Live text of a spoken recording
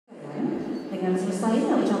dengan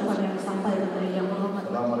selesainya ucapan yang sampai dari Yang Berhormat.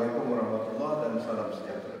 Assalamualaikum warahmatullahi dan salam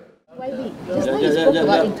sejahtera. Just now you spoke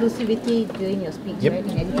about inclusivity during your speech, right,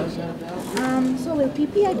 in education. So will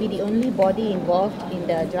PPI be the only body involved in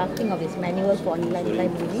the drafting of its manual for online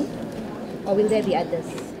learning, or will there be others?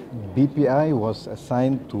 BPI was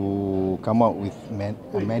assigned to come out with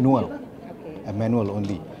a manual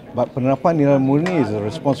only. But penerapan nilai murni is the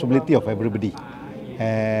responsibility of everybody.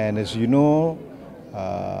 And as you know,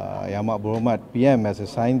 Yang Berhormat PM has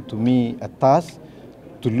assigned to me a task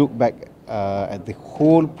to look back at the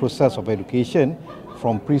whole process of education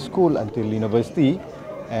from preschool until university,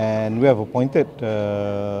 and we have appointed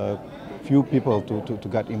few people to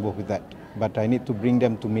get involved with that. But I need to bring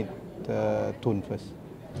them to meet Tun first.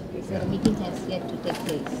 So the meeting has yet to take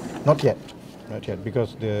place? Not yet,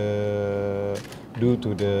 because due to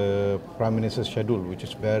the Prime Minister's schedule, which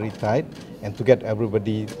is very tight, and to get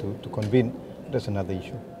everybody to convene, that's another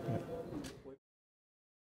issue.